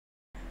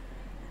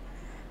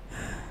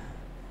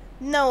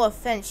No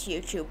offense,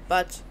 YouTube,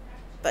 but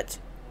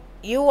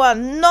you are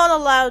not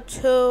allowed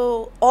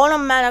to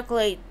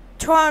automatically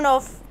turn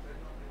off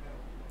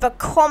the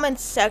comment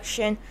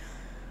section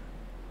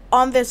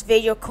on this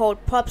video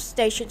called Pub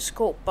Station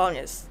School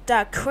Bonus.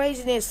 That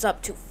craziness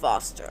up to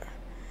Foster.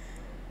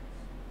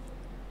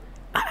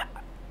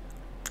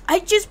 I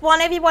just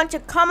want everyone to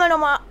comment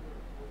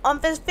on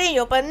this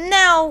video, but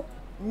now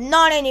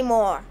not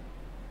anymore.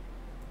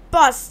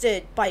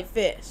 Busted by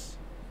this.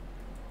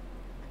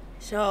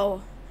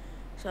 So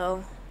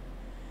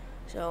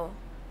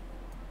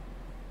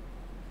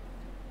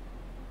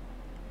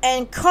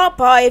and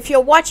COPPA, if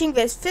you're watching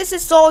this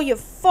is all your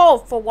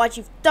fault for what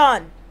you've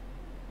done.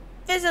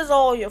 This is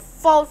all your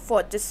fault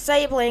for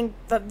disabling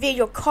the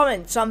video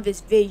comments on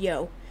this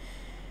video.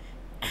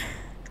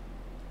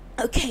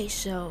 Okay,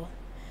 so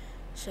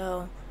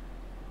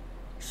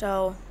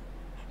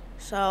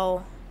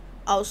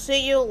I'll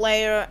see you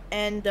later,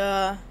 and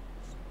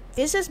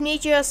this is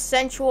Media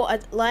Central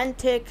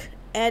Atlantic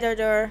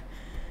Editor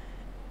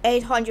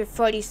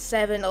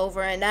 837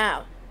 over and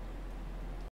out.